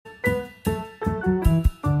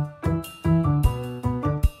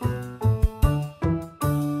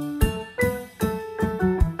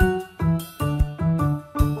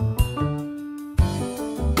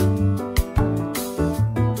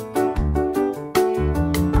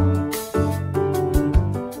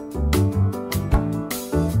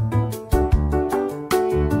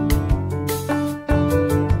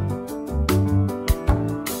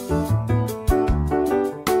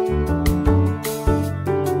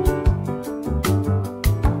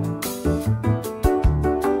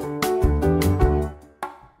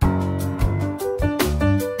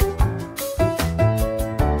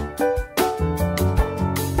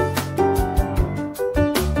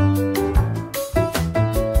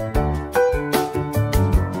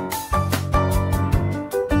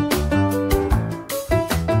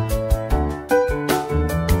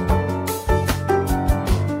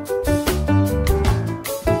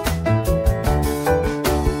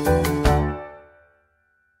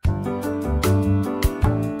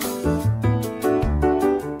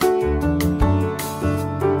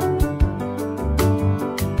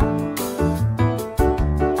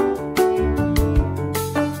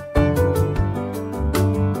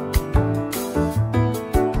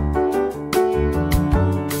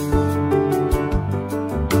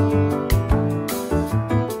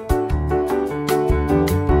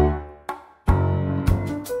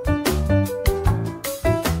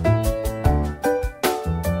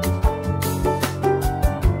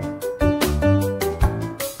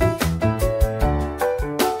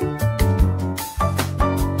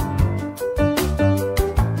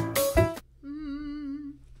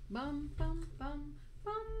bum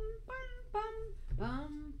bum bum bum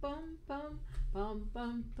bum bum bum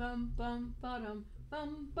bum bum bum bum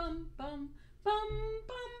bum bum bum bum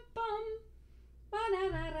bum bum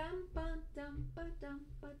ba-da-da-dum ba-dum ba-dum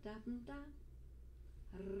ba-dum dum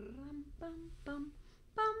ram bum bum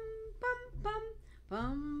bum bum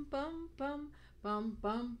bum bum bum bum bum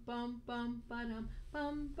bum bum ba-dum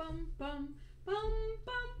bum bum bum bum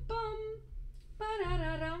bum bum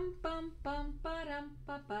ba-da-da-dum bum bum ba-dum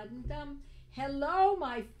ba-ba-dum. Hello,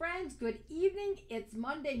 my friends. Good evening. It's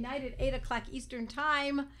Monday night at 8 o'clock Eastern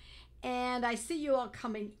Time, and I see you all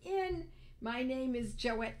coming in. My name is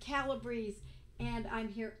Joette Calabrese, and I'm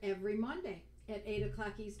here every Monday at 8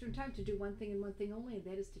 o'clock Eastern Time to do one thing and one thing only, and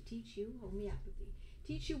that is to teach you homeopathy.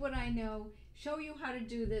 Teach you what I know, show you how to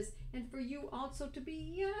do this, and for you also to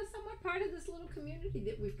be somewhat part of this little community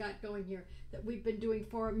that we've got going here, that we've been doing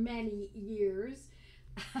for many years.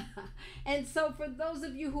 And so for those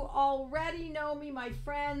of you who already know me, my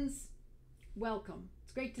friends, welcome.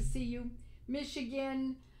 It's great to see you.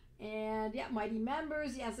 Michigan, and Mighty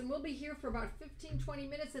Members, yes, and we'll be here for about 15-20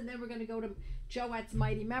 minutes, and then we're going to go to Joette's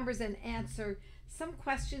Mighty Members and answer some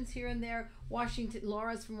questions here and there.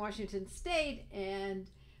 Laura's from Washington State, and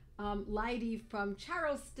Leidy from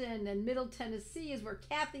Charleston, and Middle Tennessee is where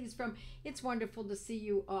Kathy's from. It's wonderful to see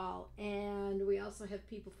you all. And we also have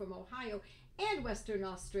people from Ohio and Western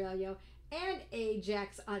Australia and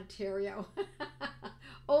Ajax, Ontario.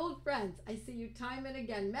 Old friends, I see you time and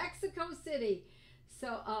again. Mexico City.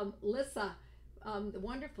 So Lissa,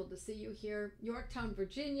 wonderful to see you here. Yorktown,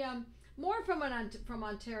 Virginia. More from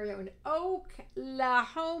Ontario and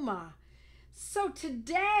Oklahoma. So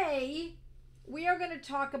today we are going to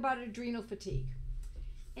talk about adrenal fatigue.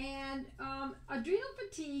 And adrenal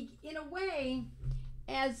fatigue, in a way,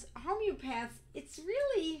 as homeopaths, it's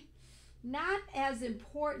really not as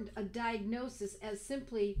important a diagnosis as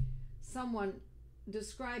simply someone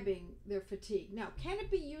describing their fatigue. Now, can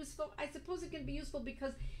it be useful? I suppose it can be useful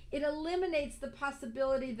because it eliminates the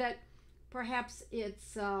possibility that perhaps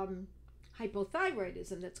it's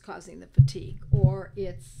hypothyroidism that's causing the fatigue, or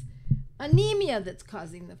it's anemia that's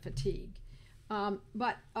causing the fatigue. I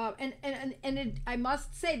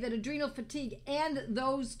must say that adrenal fatigue and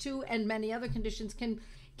those two and many other conditions can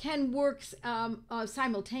work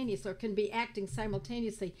simultaneously, or can be acting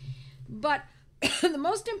simultaneously. But the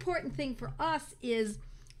most important thing for us is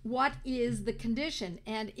what is the condition,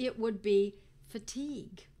 and it would be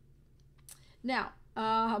fatigue. Now,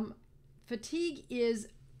 fatigue is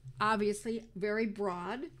obviously very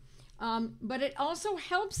broad, but it also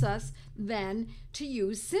helps us then to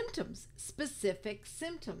use symptoms, specific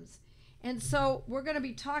symptoms. And so we're going to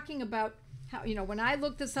be talking about how, when I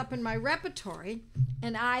look this up in my repertory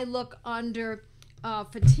and I look under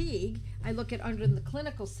fatigue, I look at under the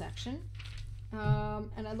clinical section,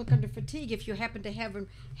 and I look under fatigue. If you happen to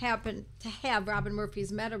have Robin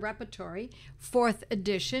Murphy's Meta Repertory, 4th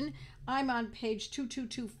edition, I'm on page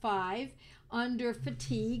 2225 under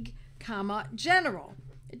fatigue, general.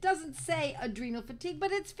 It doesn't say adrenal fatigue,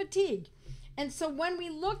 but it's fatigue. And so when we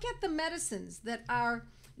look at the medicines that are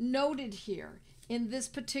noted here in this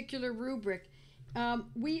particular rubric,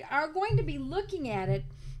 we are going to be looking at it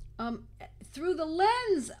through the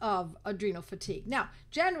lens of adrenal fatigue. Now,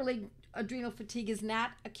 generally, adrenal fatigue is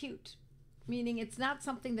not acute, meaning it's not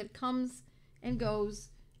something that comes and goes,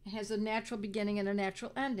 has a natural beginning and a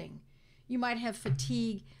natural ending. You might have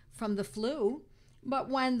fatigue from the flu, but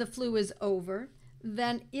when the flu is over,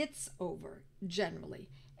 then it's over generally.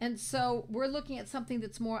 And so we're looking at something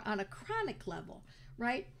that's more on a chronic level,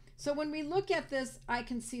 right? So when we look at this, I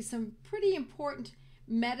can see some pretty important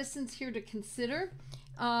medicines here to consider,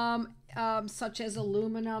 such as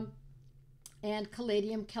aluminum and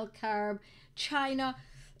caladium, calcarb, china,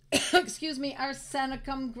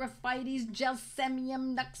 arsenicum, graphites,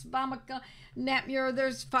 gelsemium, nux vomica, napier.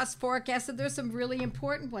 There's phosphoric acid. There's some really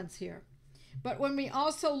important ones here. But when we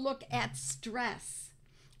also look at stress,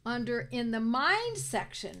 in the mind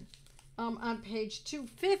section, on page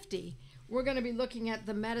 250, we're going to be looking at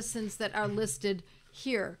the medicines that are listed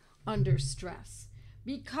here under stress,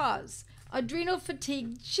 because adrenal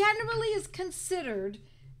fatigue generally is considered,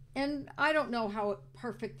 and I don't know how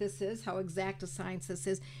perfect this is, how exact a science this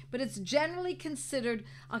is, but it's generally considered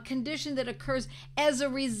a condition that occurs as a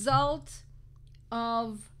result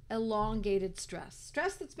of elongated stress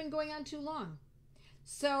that's been going on too long.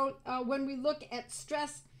 So when we look at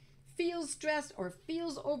stress, feels stressed or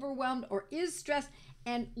feels overwhelmed or is stressed,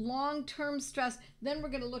 and long-term stress, then we're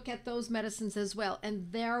going to look at those medicines as well.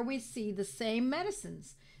 And there we see the same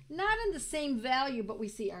medicines, not in the same value, but we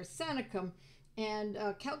see arsenicum and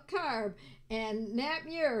calcarb and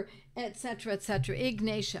napier, etc.,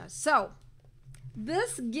 Ignatia. So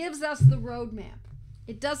this gives us the roadmap.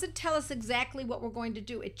 It doesn't tell us exactly what we're going to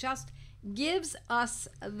do. It just gives us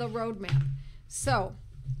the roadmap. So,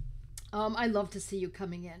 I love to see you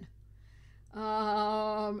coming in.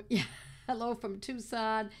 Yeah, hello from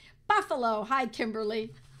Tucson. Buffalo. Hi,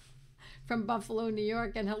 Kimberly from Buffalo, New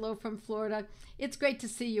York, and hello from Florida. It's great to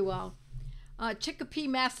see you all. Chicopee,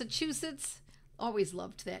 Massachusetts. Always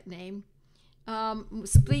loved that name.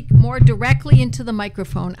 Speak more directly into the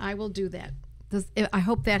microphone. I will do that. I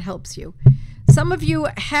hope that helps you. Some of you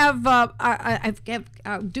have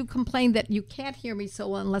do complain that you can't hear me so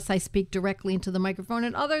well unless I speak directly into the microphone,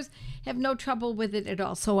 and others have no trouble with it at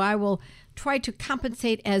all. So I will try to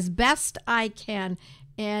compensate as best I can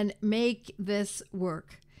and make this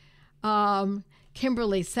work.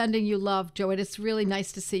 Kimberly, sending you love. Joette, it's really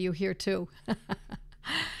nice to see you here too.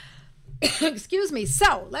 Excuse me.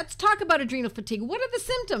 So let's talk about adrenal fatigue. What are the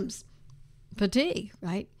symptoms? Fatigue,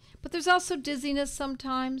 right? But there's also dizziness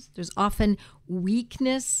sometimes. There's often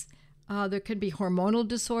weakness. There could be hormonal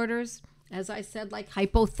disorders, as I said, like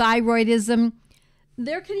hypothyroidism.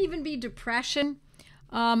 There can even be depression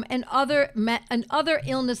and other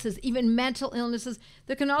illnesses, even mental illnesses.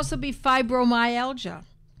 There can also be fibromyalgia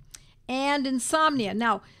and insomnia.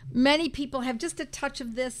 Now, many people have just a touch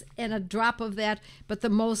of this and a drop of that, but the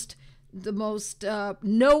most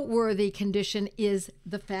noteworthy condition is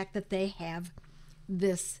the fact that they have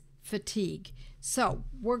this fatigue. So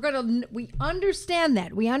we understand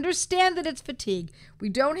that. We understand that it's fatigue. We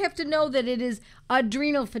don't have to know that it is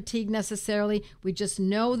adrenal fatigue necessarily. We just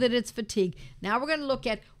know that it's fatigue. Now we're going to look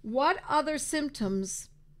at what other symptoms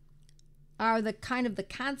are the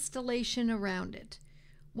constellation around it.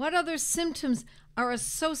 What other symptoms are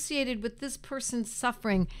associated with this person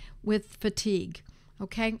suffering with fatigue?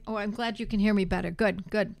 Okay. Oh, I'm glad you can hear me better. Good.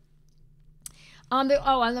 And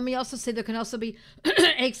let me also say there can also be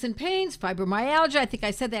aches and pains, fibromyalgia. I think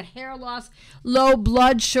I said that, hair loss, low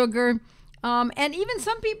blood sugar. And even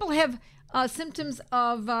some people have symptoms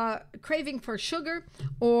of craving for sugar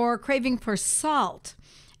or craving for salt.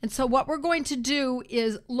 And so what we're going to do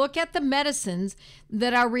is look at the medicines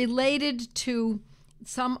that are related to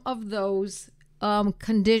some of those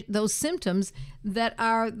those symptoms that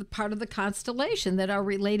are part of the constellation that are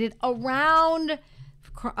related around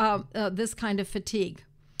this kind of fatigue.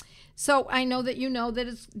 So I know that you know that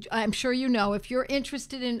I'm sure you know, if you're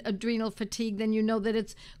interested in adrenal fatigue, then you know that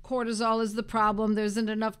it's cortisol is the problem. There isn't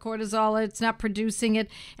enough cortisol. It's not producing it.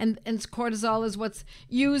 And cortisol is what's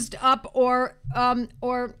used up or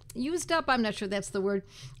used up. I'm not sure that's the word.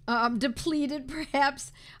 Depleted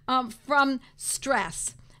perhaps from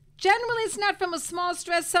stress. Generally, it's not from a small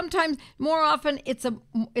stress. Sometimes, more often, it's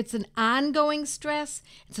an ongoing stress.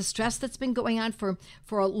 It's a stress that's been going on for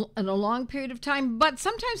a long period of time. But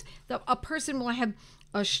sometimes a person will have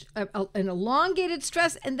an elongated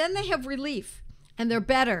stress, and then they have relief, and they're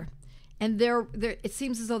better, and it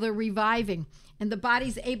seems as though they're reviving, and the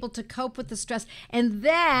body's able to cope with the stress. And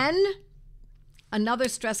then another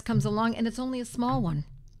stress comes along, and it's only a small one.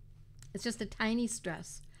 It's just a tiny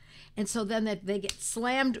stress. And so then they get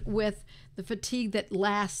slammed with the fatigue that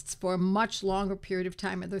lasts for a much longer period of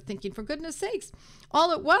time. And they're thinking, for goodness sakes,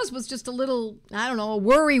 all it was just a little, a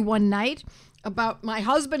worry one night about my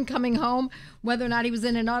husband coming home, whether or not he was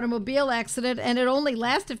in an automobile accident. And it only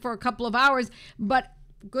lasted for a couple of hours. But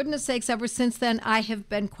goodness sakes, ever since then, I have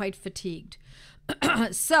been quite fatigued.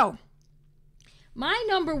 So my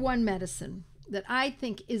number one medicine that I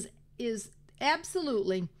think is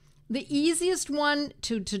absolutely the easiest one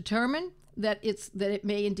to determine that it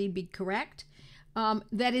may indeed be correct,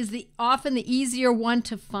 that is often the easier one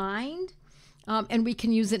to find, and we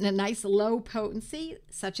can use it in a nice low potency,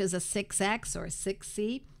 such as a 6X or a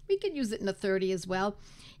 6C. We can use it in a 30 as well,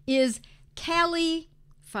 is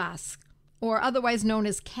Cali-Phos, or otherwise known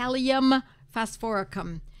as Kalium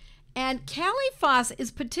phosphoricum. And Cali-Phos is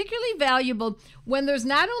particularly valuable when there's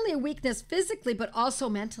not only a weakness physically, but also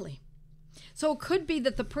mentally. So it could be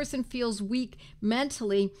that the person feels weak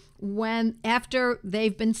mentally after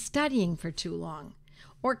they've been studying for too long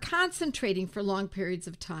or concentrating for long periods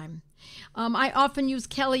of time. I often use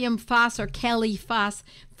Kalium-Phos or Cali-Phos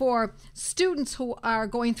for students who are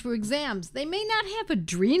going through exams. They may not have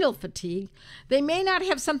adrenal fatigue. They may not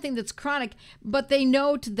have something that's chronic, but they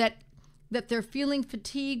know that they're feeling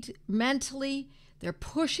fatigued mentally. They're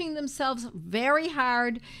pushing themselves very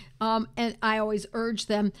hard, and I always urge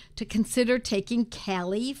them to consider taking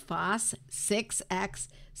Cali-Phos 6X,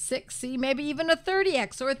 6C, maybe even a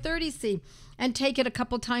 30X or a 30C, and take it a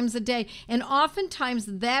couple times a day. And oftentimes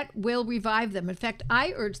that will revive them. In fact,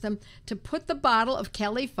 I urge them to put the bottle of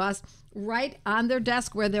Cali-Phos right on their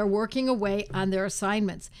desk where they're working away on their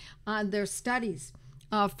assignments, on their studies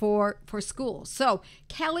for school. So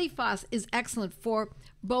Caliphos is excellent for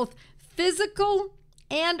both physical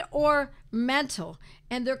and or mental.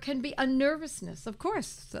 And there can be a nervousness, of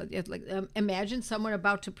course. So imagine someone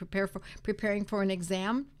about to preparing for an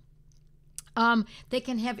exam. They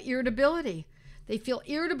can have irritability. They feel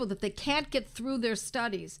irritable that they can't get through their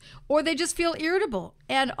studies, or they just feel irritable.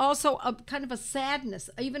 And also a kind of a sadness,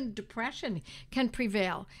 even depression can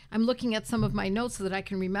prevail. I'm looking at some of my notes so that I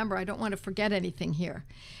can remember. I don't want to forget anything here.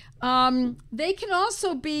 It can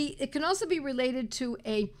also be related to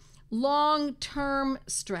a long-term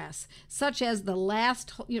stress, such as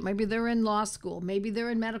maybe they're in law school, maybe they're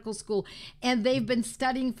in medical school, and they've been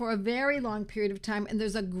studying for a very long period of time, and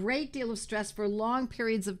there's a great deal of stress for long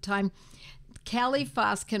periods of time.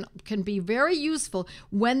 Caliphos can be very useful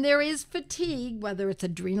when there is fatigue, whether it's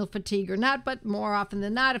adrenal fatigue or not, but more often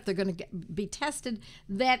than not, if they're going to be tested,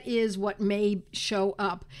 that is what may show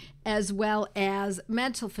up, as well as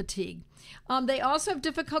mental fatigue. They also have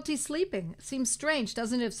difficulty sleeping. It seems strange,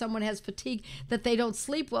 doesn't it, if someone has fatigue that they don't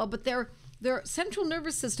sleep well, but their central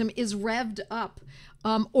nervous system is revved up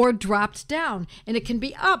or dropped down, and it can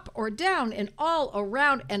be up or down and all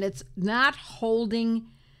around, and it's not holding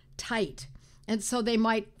tight. And so they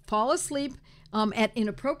might fall asleep at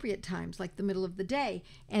inappropriate times, like the middle of the day,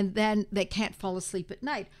 and then they can't fall asleep at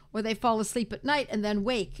night. Or they fall asleep at night and then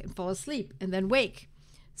wake, and fall asleep and then wake.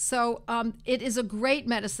 So it is a great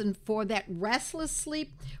medicine for that restless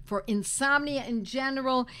sleep, for insomnia in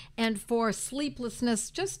general, and for sleeplessness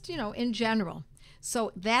just, in general.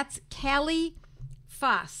 So that's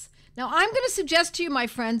Caliphos. Now, I'm going to suggest to you, my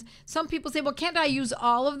friends, some people say, well, can't I use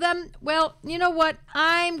all of them? Well, you know what?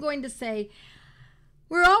 I'm going to say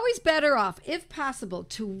we're always better off, if possible,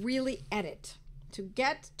 to really edit, to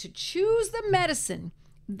choose the medicine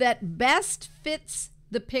that best fits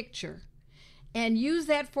the picture and use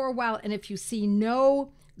that for a while. And if you see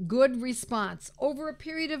no good response over a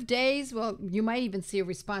period of days, well, you might even see a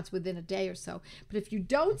response within a day or so. But if you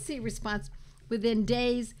don't see a response within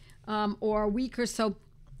days or a week or so,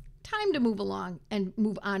 time to move along and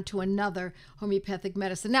move on to another homeopathic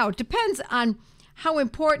medicine. Now, it depends on how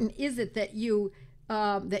important is it that you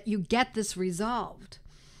get this resolved,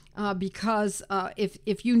 because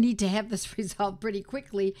if you need to have this resolved pretty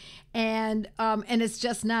quickly, and it's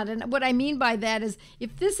just not. And what I mean by that is,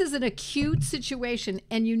 if this is an acute situation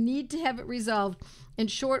and you need to have it resolved in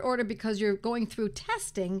short order because you're going through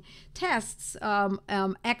tests,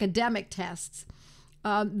 academic tests,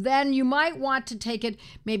 then you might want to take it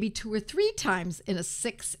maybe 2 or 3 times in a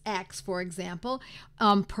 6X, for example,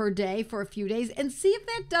 per day for a few days, and see if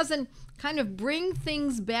that doesn't kind of bring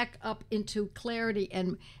things back up into clarity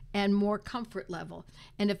and more comfort level.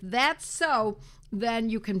 And if that's so, then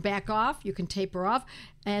you can back off, you can taper off,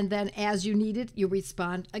 and then as you need it, you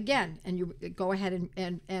respond again, and you go ahead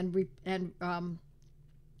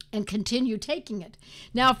and continue taking it.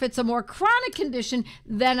 Now, if it's a more chronic condition,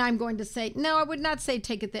 then I'm going to say, no, I would not say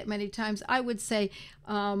take it that many times. I would say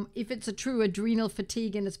if it's a true adrenal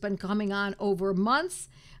fatigue and it's been coming on over months,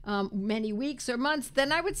 many weeks or months,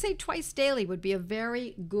 then I would say twice daily would be a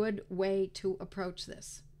very good way to approach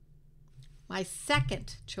this. My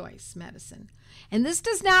second choice medicine. And this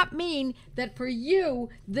does not mean that for you,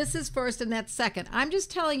 this is first and that's second. I'm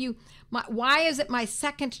just telling you, why is it my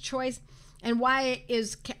second choice? And why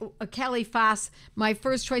is Caliphos my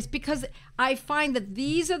first choice? Because I find that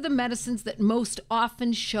these are the medicines that most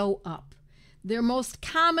often show up. They're most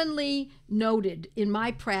commonly noted in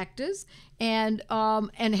my practice, and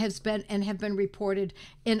have been reported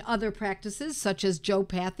in other practices such as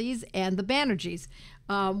Joepathy's and the Banerjees.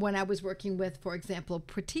 When I was working with, for example,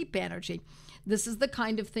 Pradeep Banerjee. This is the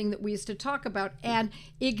kind of thing that we used to talk about. And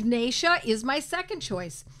Ignatia is my second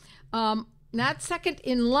choice. Not second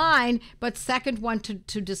in line, but second one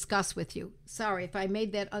to discuss with you. Sorry if I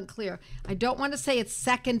made that unclear. I don't want to say it's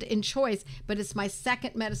second in choice, but it's my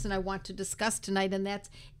second medicine I want to discuss tonight, and that's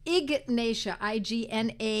Ignatia,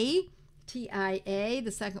 Ignatia.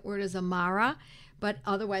 The second word is Amara, but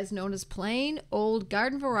otherwise known as plain old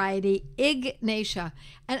garden variety Ignatia.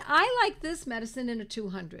 And I like this medicine in a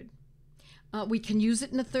 200. We can use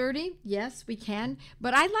it in a 30. Yes, we can.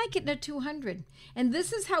 But I like it in a 200. And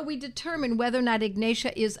this is how we determine whether or not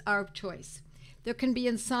Ignatia is our choice. There can be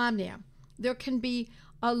insomnia. There can be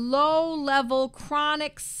a low-level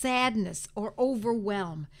chronic sadness or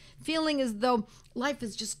overwhelm, feeling as though life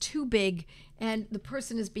is just too big and the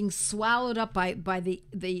person is being swallowed up by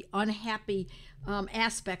the unhappy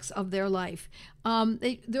aspects of their life.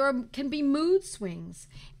 There can be mood swings,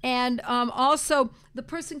 and also the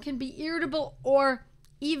person can be irritable or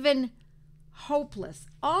even hopeless,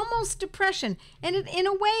 almost depression. And in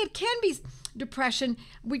a way, it can be depression.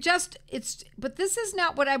 But this is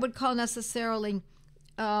not what I would call necessarily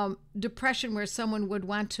depression where someone would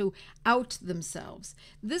want to out themselves.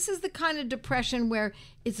 This is the kind of depression where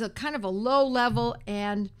it's a kind of a low level,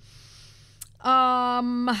 and there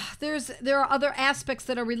are other aspects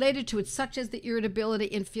that are related to it, such as the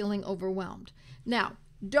irritability and feeling overwhelmed. Now,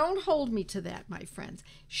 don't hold me to that, my friends.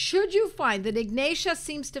 Should you find that Ignatia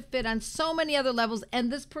seems to fit on so many other levels,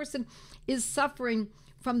 and this person is suffering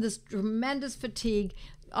from this tremendous fatigue,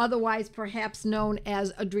 otherwise perhaps known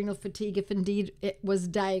as adrenal fatigue, if indeed it was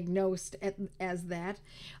diagnosed as that,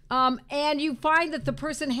 and you find that the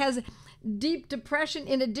person has deep depression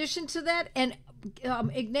in addition to that, and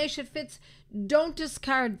Ignatia fits, don't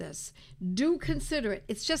discard this. Do consider it.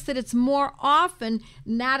 It's just that it's more often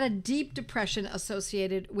not a deep depression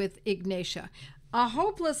associated with Ignatia. A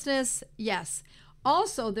hopelessness, yes.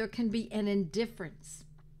 Also, there can be an indifference.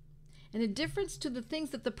 An indifference to the things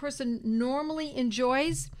that the person normally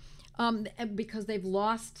enjoys, because they've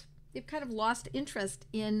kind of lost interest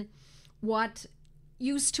in what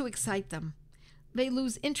used to excite them. They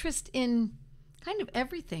lose interest in kind of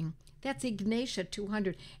everything. That's Ignatia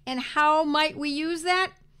 200. And how might we use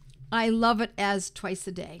that? I love it as twice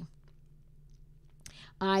a day.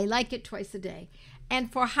 I like it twice a day.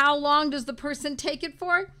 And for how long does the person take it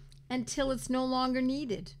for? Until it's no longer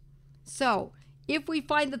needed. So if we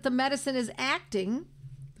find that the medicine is acting,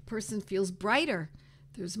 the person feels brighter.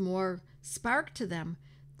 There's more spark to them.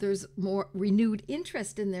 There's more renewed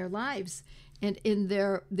interest in their lives and in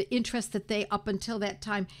the interest that they up until that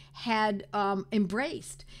time had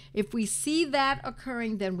embraced. If we see that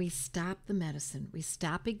occurring, then we stop the medicine. We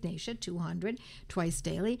stop Ignatia 200 twice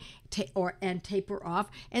daily, and taper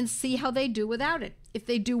off, and see how they do without it. If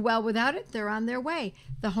they do well without it, they're on their way.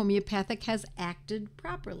 The homeopathic has acted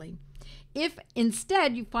properly. If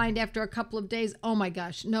instead you find after a couple of days, oh my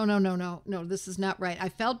gosh, no, this is not right. I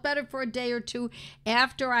felt better for a day or two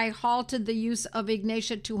after I halted the use of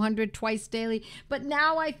Ignatia 200 twice daily, but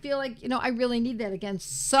now I feel like, I really need that again.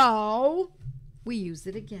 So we use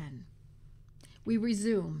it again. We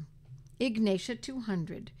resume Ignatia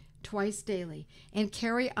 200 twice daily and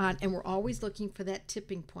carry on. And we're always looking for that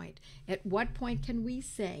tipping point. At what point can we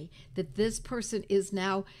say that this person is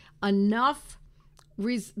now enough,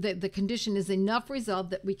 the condition is enough resolved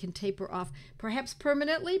that we can taper off, perhaps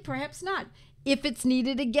permanently, perhaps not. If it's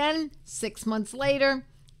needed again, 6 months later,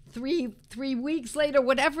 three weeks later,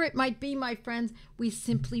 whatever it might be, my friends, we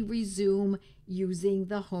simply resume using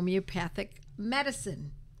the homeopathic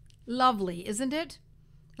medicine. Lovely, isn't it?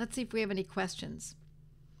 Let's see if we have any questions.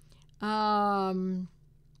 Hi,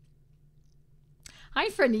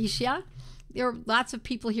 Phoenicia. There are lots of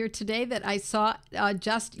people here today that I saw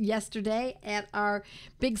just yesterday at our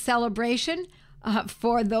big celebration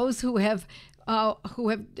for those who have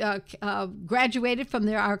graduated from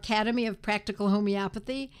our Academy of Practical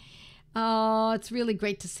Homeopathy. It's really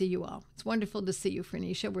great to see you all. It's wonderful to see you,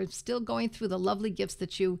 Phoenicia. We're still going through the lovely gifts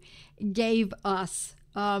that you gave us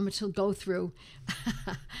to go through.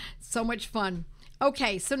 So much fun.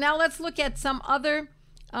 Okay, so now let's look at some other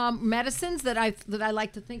medicines that I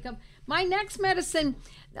like to think of. My next medicine,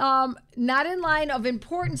 not in line of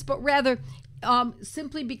importance, but rather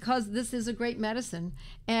simply because this is a great medicine,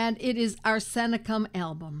 and it is Arsenicum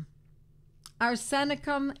album.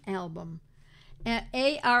 Arsenicum album.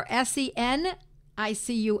 Arsenicum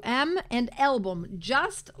and album,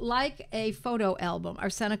 just like a photo album,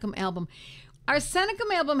 Arsenicum album.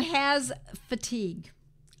 Arsenicum album has fatigue,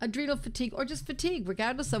 adrenal fatigue, or just fatigue,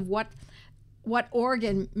 regardless of what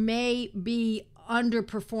organ may be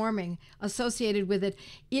underperforming associated with it.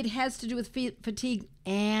 It has to do with fatigue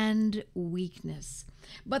and weakness.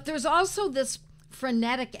 But there's also this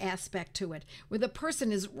frenetic aspect to it, where the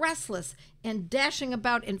person is restless and dashing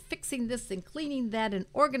about and fixing this and cleaning that and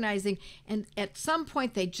organizing, and at some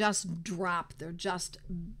point they just drop. They're just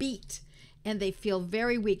beat. And they feel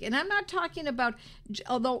very weak. And I'm not talking about,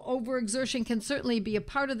 although overexertion can certainly be a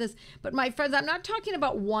part of this, but my friends, I'm not talking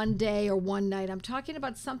about one day or one night. I'm talking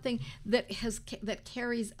about something that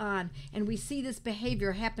carries on. And we see this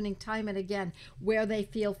behavior happening time and again, where they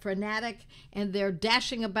feel frenetic and they're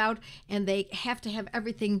dashing about and they have to have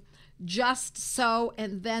everything just so,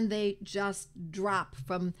 and then they just drop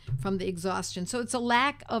from the exhaustion. So it's a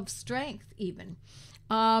lack of strength even.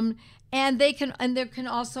 And there can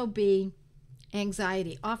also be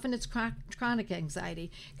anxiety. Often it's chronic anxiety,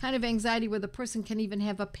 kind of anxiety where the person can even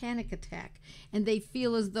have a panic attack and they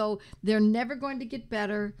feel as though they're never going to get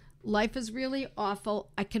better. Life is really awful.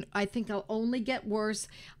 I think I'll only get worse.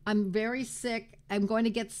 I'm very sick. I'm going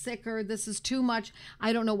to get sicker. This is too much.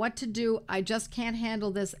 I don't know what to do. I just can't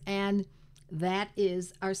handle this. And that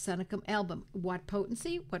is arsenicum album. What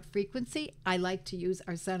potency? What frequency? I like to use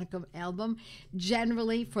arsenicum album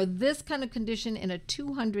generally for this kind of condition in a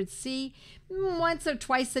 200C once or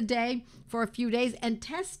twice a day for a few days, and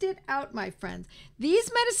test it out, my friends.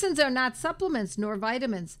 These medicines are not supplements nor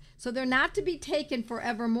vitamins, so they're not to be taken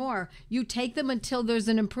forevermore. You take them until there's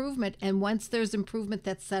an improvement, and once there's improvement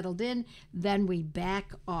that's settled in, then we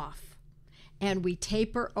back off and we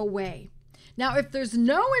taper away. Now, if there's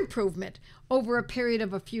no improvement over a period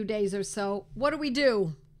of a few days or so, what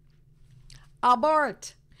do?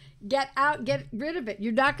 Abort. Get out, get rid of it.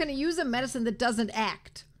 You're not going to use a medicine that doesn't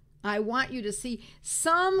act. I want you to see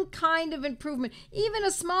some kind of improvement, even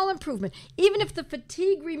a small improvement, even if the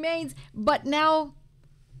fatigue remains, but now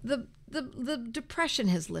the depression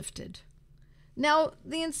has lifted. Now,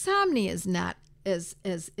 the insomnia is not as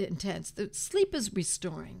intense. The sleep is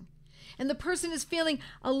restoring. And the person is feeling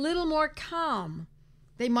a little more calm.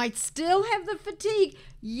 They might still have the fatigue,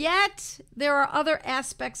 yet there are other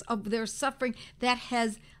aspects of their suffering that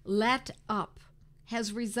has let up,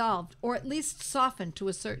 has resolved, or at least softened to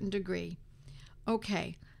a certain degree.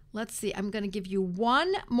 Okay, let's see. I'm going to give you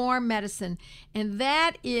one more medicine, and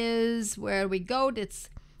that is, where we go,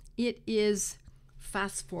 it is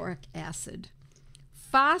phosphoric acid.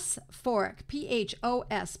 Phosphoric, P-H-O-S-P-H-O-R-I-C,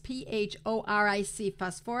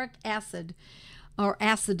 phosphoric acid, or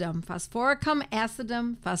acidum, phosphoric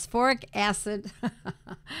acid.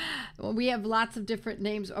 Well, we have lots of different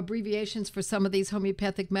names, abbreviations for some of these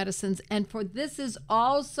homeopathic medicines, and for this is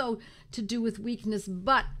also to do with weakness,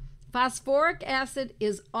 but phosphoric acid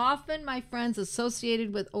is often, my friends,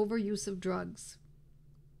 associated with overuse of drugs.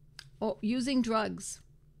 Using drugs,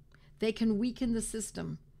 they can weaken the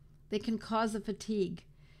system. They can cause a fatigue.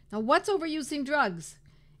 Now, what's overusing drugs?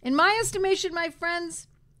 In my estimation, my friends,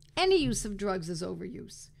 any use of drugs is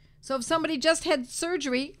overuse. So if somebody just had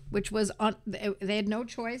surgery, which was they had no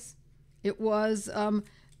choice, it was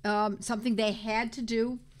something they had to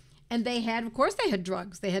do, and of course they had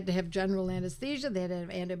drugs. They had to have general anesthesia, they had to have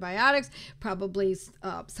antibiotics, probably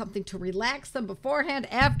something to relax them beforehand,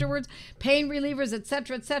 afterwards, pain relievers,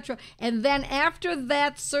 etc., etc. And then after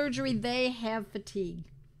that surgery, they have fatigue.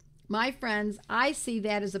 My friends, I see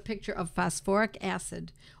that as a picture of phosphoric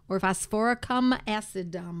acid, or phosphoricum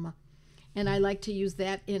acidum. And I like to use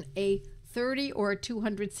that in a 30 or a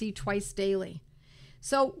 200C twice daily.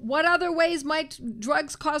 So what other ways might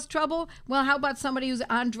drugs cause trouble? Well, how about somebody who's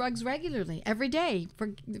on drugs regularly, every day?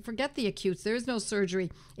 Forget the acutes. There is no surgery.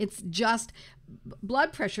 It's just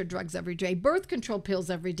blood pressure drugs every day, birth control pills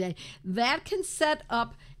every day. That can set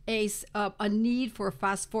up a need for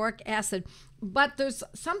phosphoric acid. But there's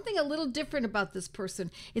something a little different about this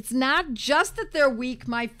person. It's not just that they're weak,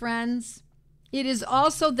 my friends. It is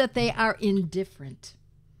also that they are indifferent.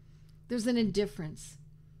 There's an indifference.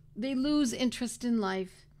 They lose interest in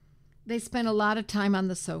life. They spend a lot of time on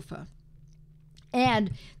the sofa.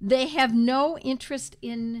 And they have no interest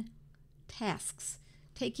in tasks,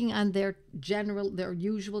 taking on their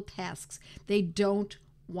usual tasks. They don't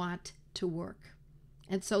want to work.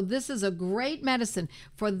 And so this is a great medicine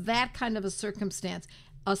for that kind of a circumstance,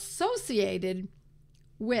 associated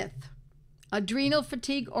with adrenal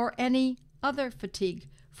fatigue or any other fatigue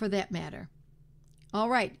for that matter. All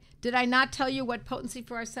right. Did I not tell you what potency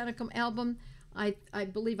for arsenicum album? I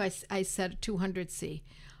believe I said 200C.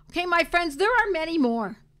 Okay, my friends, there are many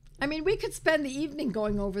more. I mean, we could spend the evening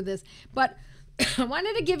going over this, but I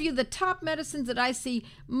wanted to give you the top medicines that I see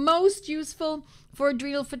most useful for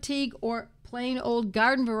adrenal fatigue or plain old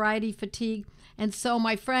garden variety fatigue. And so,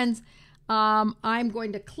 my friends, I'm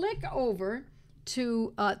going to click over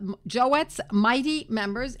to Joette's Mighty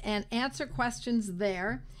Members and answer questions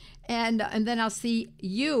there. And then I'll see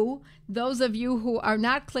you, those of you who are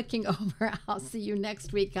not clicking over, I'll see you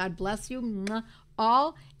next week. God bless you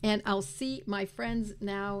all. And I'll see my friends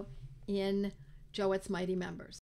now in Joette's Mighty Members.